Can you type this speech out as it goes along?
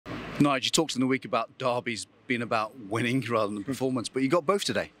Nigel, you talked in the week about derbies being about winning rather than performance, but you got both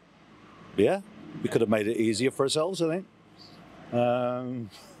today. Yeah, we could have made it easier for ourselves, I think.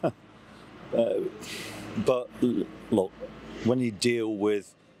 But look, when you deal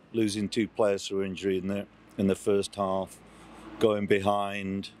with losing 2 players through injury in the first half, going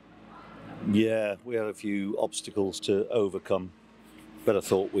behind, yeah, we had a few obstacles to overcome. But I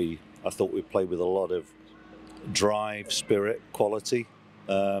thought we played with a lot of drive, spirit, quality,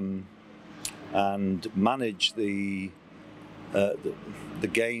 and managed the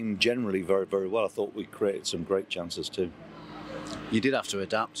game generally very, very well. I thought we created some great chances too. You did have to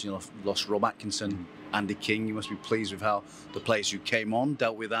adapt. You lost Rob Atkinson, Andy King. You must be pleased with how the players who came on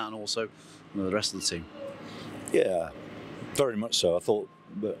dealt with that, and also the rest of the team. Yeah, very much so. I thought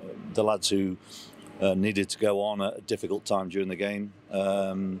the lads who needed to go on at a difficult time during the game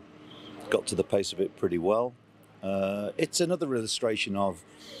got to the pace of it pretty well. It's another illustration of,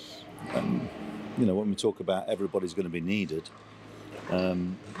 when we talk about everybody's going to be needed,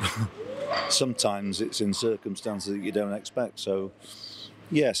 sometimes it's in circumstances that you don't expect. So,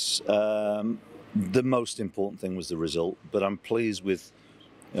 yes, the most important thing was the result, but I'm pleased with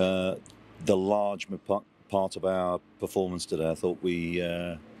the large part of our performance today. I thought we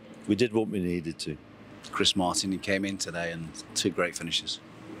did what we needed to. Chris Martin, he came in today and 2 great finishes.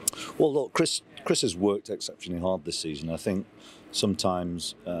 Well, look, Chris has worked exceptionally hard this season. I think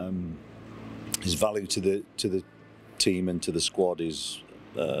sometimes his value to the team and to the squad is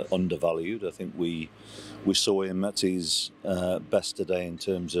undervalued. I think we saw him at his best today in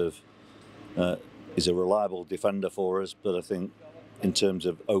terms of he's a reliable defender for us, but I think in terms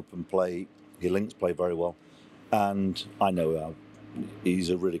of open play, he links play very well, and I know he's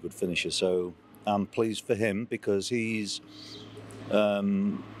a really good finisher. So I'm pleased for him because he's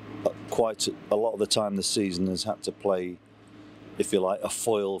quite a lot of the time this season has had to play, if you like, a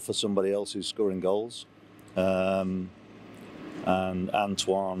foil for somebody else who's scoring goals. And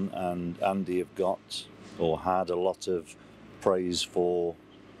Antoine and Andy have got or had a lot of praise for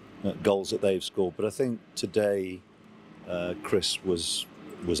goals that they've scored. But I think today Chris was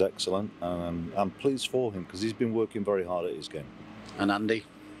excellent, and I'm pleased for him because he's been working very hard at his game. And Andy,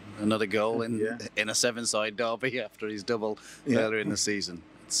 another goal in a Severnside derby after his double earlier in the season.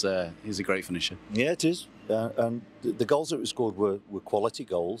 He's a great finisher. Yeah, it is. And the goals that we scored were quality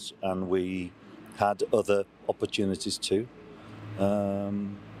goals, and we had other opportunities too.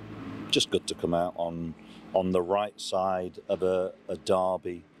 Just good to come out on the right side of a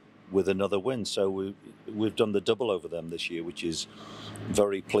derby with another win. So we've done the double over them this year, which is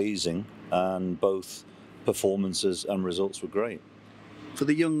very pleasing, and both performances and results were great. For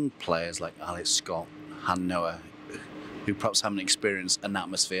the young players like Alex Scott, Han Noah, who perhaps haven't experienced an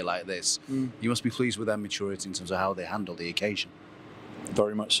atmosphere like this, you must be pleased with their maturity in terms of how they handle the occasion.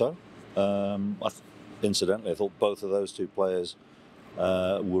 Very much so. Incidentally, I thought both of those 2 players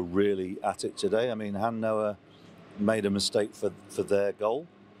were really at it today. I mean, Han Noah made a mistake for their goal,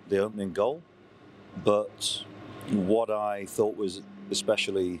 the opening goal, but what I thought was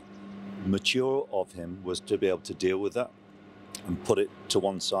especially mature of him was to be able to deal with that and put it to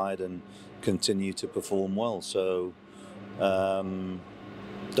one side and continue to perform well. So don't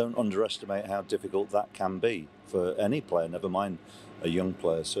underestimate how difficult that can be for any player, never mind a young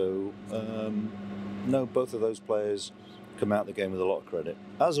player. So no, both of those players come out of the game with a lot of credit,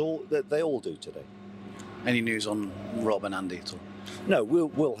 as they all do today. Any news on Rob and Andy at all? No,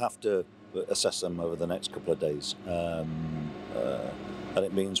 we'll have to assess them over the next couple of days, and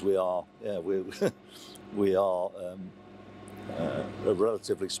it means we are a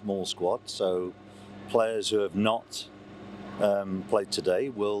relatively small squad. So players who have not played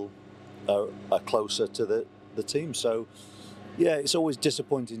today are closer to the team. So yeah, it's always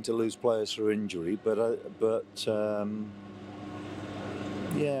disappointing to lose players through injury, but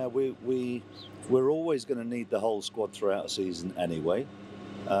yeah, we're always going to need the whole squad throughout a season anyway,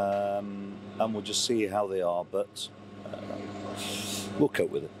 and we'll just see how they are, but we'll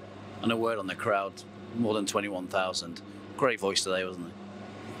cope with it. And a word on the crowd, more than 21,000. Great voice today, wasn't it?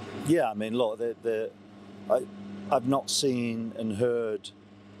 Yeah, I mean, look, I've not seen and heard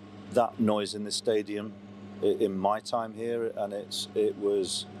that noise in this stadium in my time here, and it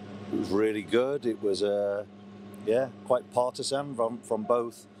was really good. It was quite partisan from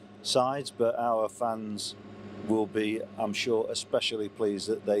both sides, but our fans will be, I'm sure, especially pleased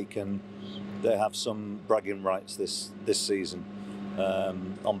that they have some bragging rights this season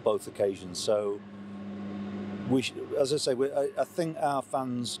on both occasions. So as I say, I think our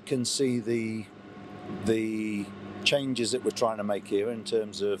fans can see the changes that we're trying to make here in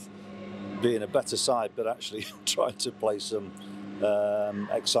terms of being a better side, but actually trying to play some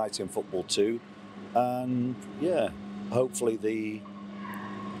exciting football too, and yeah, hopefully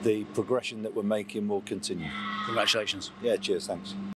the progression that we're making will continue. Congratulations. Yeah, cheers, thanks.